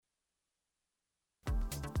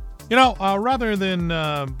Rather than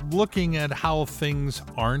looking at how things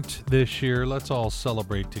aren't this year, let's all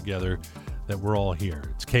celebrate together that we're all here.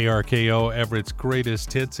 It's KRKO, Everett's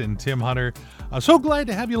Greatest Hits, and Tim Hunter. So glad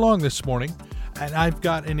to have you along this morning. And I've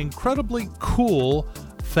got an incredibly cool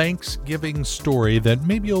Thanksgiving story that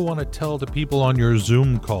maybe you'll want to tell to people on your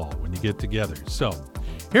Zoom call when you get together. So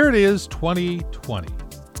here it is, 2020.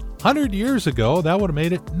 100 years ago, that would have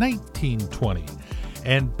made it 1920.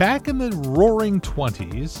 And back in the roaring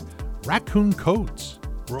 20s, raccoon coats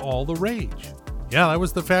were all the rage. Yeah, that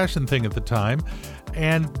was the fashion thing at the time.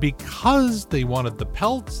 And because they wanted the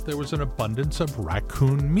pelts, there was an abundance of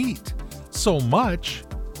raccoon meat. So much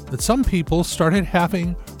that some people started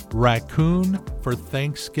having raccoon for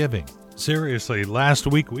Thanksgiving. Seriously, last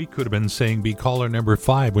week we could have been saying be caller number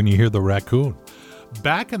 5 when you hear the raccoon.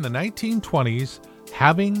 Back in the 1920s,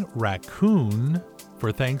 having raccoon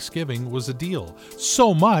for Thanksgiving was a deal.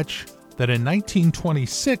 So much that in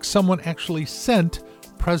 1926, someone actually sent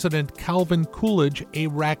President Calvin Coolidge a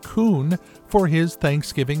raccoon for his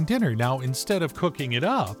Thanksgiving dinner. Now, instead of cooking it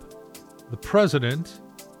up, the president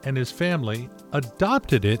and his family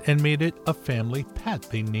adopted it and made it a family pet.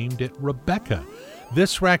 They named it Rebecca.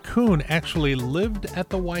 This raccoon actually lived at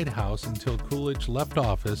the White House until Coolidge left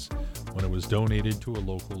office when it was donated to a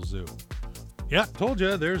local zoo. Yeah, told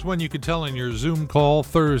you, there's one you could tell in your Zoom call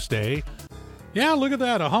Thursday. Yeah, look at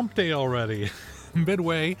that, a hump day already.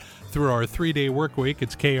 Midway through our 3-day work week,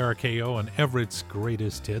 it's KRKO and Everett's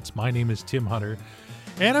Greatest Hits. My name is Tim Hunter.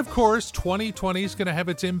 And of course, 2020 is going to have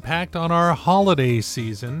its impact on our holiday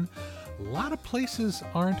season. A lot of places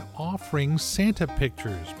aren't offering Santa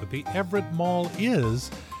pictures, but the Everett Mall is.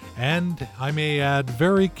 And I may add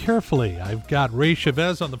very carefully, I've got Ray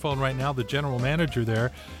Chavez on the phone right now, the general manager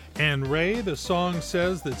there. And Ray, the song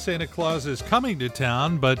says that Santa Claus is coming to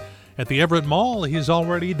town, but at the Everett Mall, he's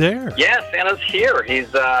already there. Yeah, Santa's here. He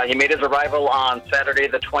made his arrival on Saturday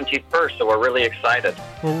the 21st, so we're really excited.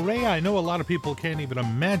 Well, Ray, I know a lot of people can't even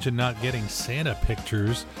imagine not getting Santa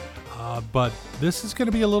pictures, but this is going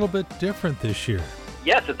to be a little bit different this year.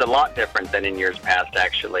 Yes, it's a lot different than in years past,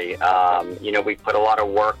 actually. We put a lot of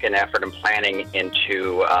work and effort and planning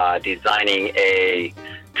into designing a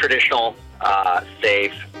traditional,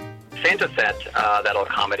 safe Santa set that'll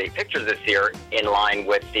accommodate pictures this year in line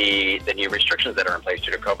with the new restrictions that are in place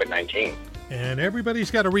due to COVID-19. And everybody's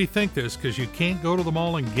got to rethink this because you can't go to the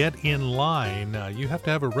mall and get in line. You have to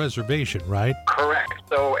have a reservation, right? Correct.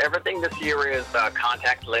 So everything this year is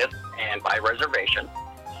contactless and by reservation.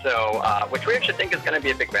 So, which we actually think is going to be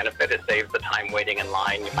a big benefit. It saves the time waiting in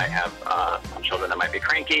line. You might have some children that might be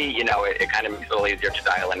cranky. It kind of makes it a little easier to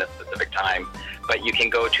dial in a specific time. But you can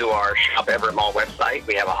go to our Shop Everett Mall website.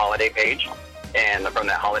 We have a holiday page. And from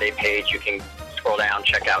that holiday page, you can scroll down,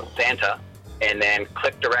 check out Santa, and then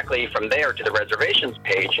click directly from there to the reservations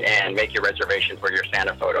page and make your reservations for your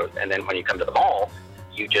Santa photos. And then when you come to the mall,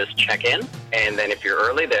 you just check in. And then if you're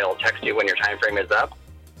early, they'll text you when your time frame is up.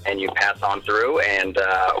 And you pass on through, and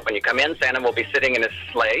when you come in, Santa will be sitting in his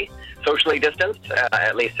sleigh, socially distanced,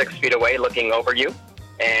 at least 6 feet away, looking over you,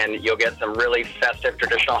 and you'll get some really festive,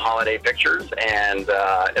 traditional holiday pictures, and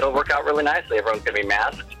it'll work out really nicely. Everyone's going to be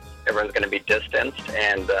masked, everyone's going to be distanced,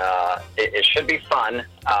 and it should be fun,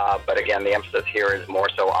 but again, the emphasis here is more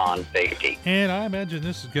so on safety. And I imagine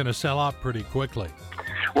this is going to sell out pretty quickly.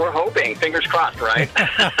 We're hoping, fingers crossed, right?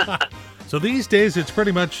 So these days, it's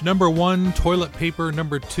pretty much number 1, toilet paper,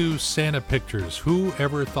 number 2, Santa pictures. Who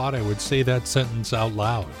ever thought I would say that sentence out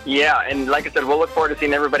loud? Yeah, and like I said, we'll look forward to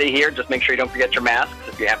seeing everybody here. Just make sure you don't forget your masks.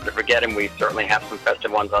 If you happen to forget them, we certainly have some festive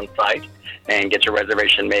ones on site. And get your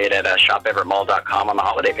reservation made at shopeverettmall.com on the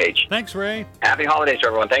holiday page. Thanks, Ray. Happy holidays to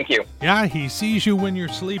everyone. Thank you. Yeah, he sees you when you're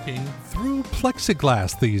sleeping through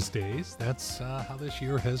plexiglass these days. That's how this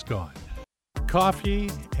year has gone. Coffee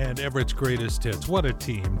and Everett's Greatest Hits. What a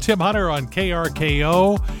team. Tim Hunter on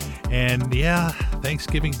KRKO. And yeah,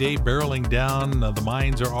 Thanksgiving Day barreling down. The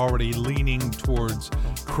minds are already leaning towards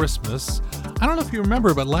Christmas. I don't know if you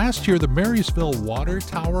remember, but last year the Marysville Water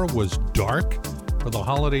Tower was dark for the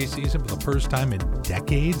holiday season for the first time in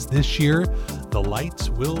decades. This year, the lights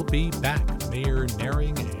will be back. Mayor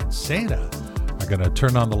Naring and Santa are going to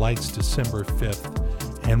turn on the lights December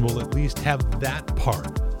 5th, and we'll at least have that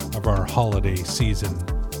part of our holiday season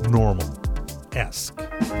normal-esque.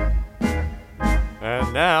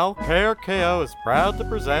 And now, KRKO is proud to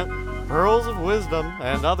present Pearls of Wisdom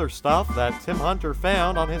and other stuff that Tim Hunter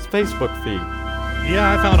found on his Facebook feed.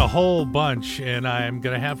 Yeah, I found a whole bunch, and I'm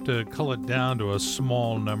going to have to cull it down to a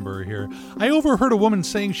small number here. I overheard a woman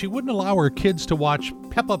saying she wouldn't allow her kids to watch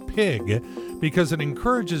Peppa Pig because it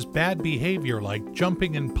encourages bad behavior like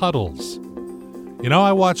jumping in puddles. You know,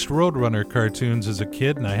 I watched Roadrunner cartoons as a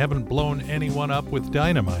kid, and I haven't blown anyone up with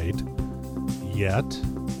dynamite. Yet.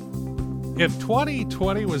 If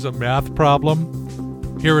 2020 was a math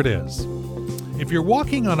problem, here it is. If you're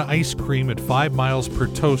walking on ice cream at 5 miles per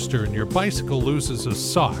toaster and your bicycle loses a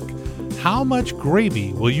sock, how much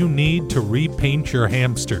gravy will you need to repaint your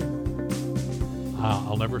hamster?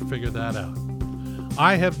 I'll never figure that out.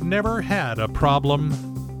 I have never had a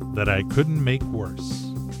problem that I couldn't make worse.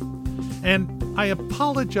 And I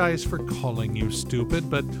apologize for calling you stupid,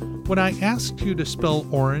 but when I asked you to spell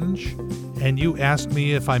orange and you asked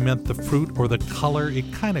me if I meant the fruit or the color,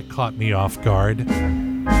 it kind of caught me off guard.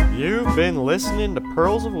 You've been listening to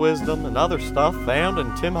Pearls of Wisdom and other stuff found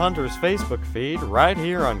in Tim Hunter's Facebook feed right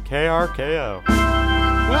here on KRKO.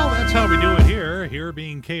 Well, that's how we do it here. Here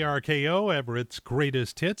being KRKO, Everett's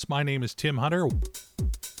Greatest Hits. My name is Tim Hunter.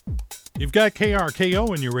 You've got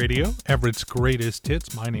KRKO in your radio, Everett's Greatest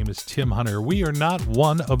Hits. My name is Tim Hunter. We are not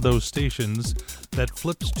one of those stations that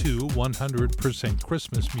flips to 100%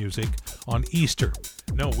 Christmas music on Easter.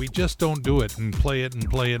 No, we just don't do it and play it and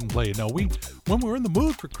play it and play it. No, when we're in the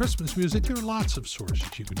mood for Christmas music, there are lots of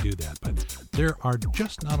sources you can do that, but there are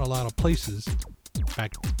just not a lot of places, in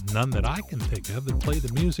fact, none that I can think of, that play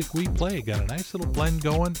the music we play. Got a nice little blend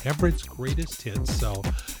going, Everett's Greatest Hits. So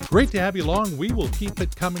great to have you along. We will keep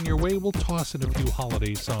it coming your way. We'll toss in a few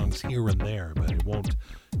holiday songs here and there, but it won't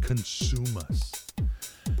consume us.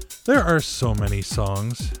 There are so many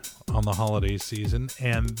songs on the holiday season,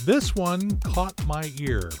 and this one caught my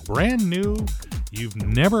ear. Brand new. You've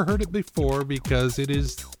never heard it before because it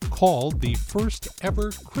is called the first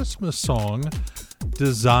ever Christmas song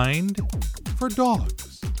designed for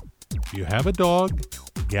dogs. If you have a dog,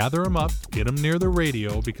 gather them up, get them near the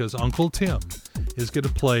radio, because Uncle Tim is going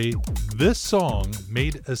to play this song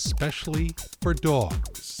made especially for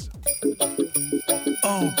dogs.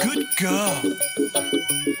 Oh, good girl.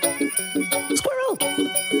 Squirrel.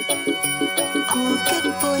 Oh, good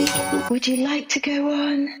boy. Would you like to go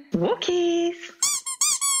on walkies?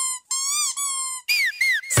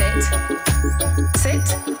 Sit. Sit.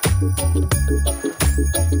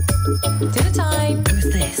 Dinner time. Who's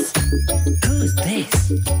this? Who's this?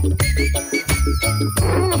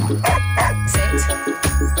 Sit.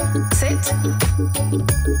 Sit.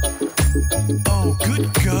 Oh,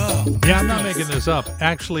 good girl. Yeah, I'm not making this up.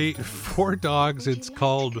 Actually, for dogs, it's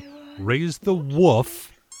called Raise the Woof.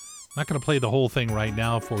 I'm not going to play the whole thing right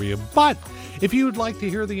now for you, but if you would like to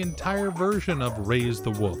hear the entire version of Raise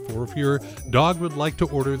the Wolf, or if your dog would like to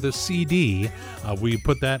order the CD, we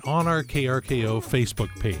put that on our KRKO Facebook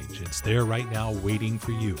page. It's there right now waiting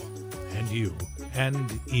for you, and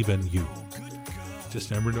even you. Just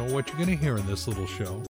never know what you're going to hear in this little show.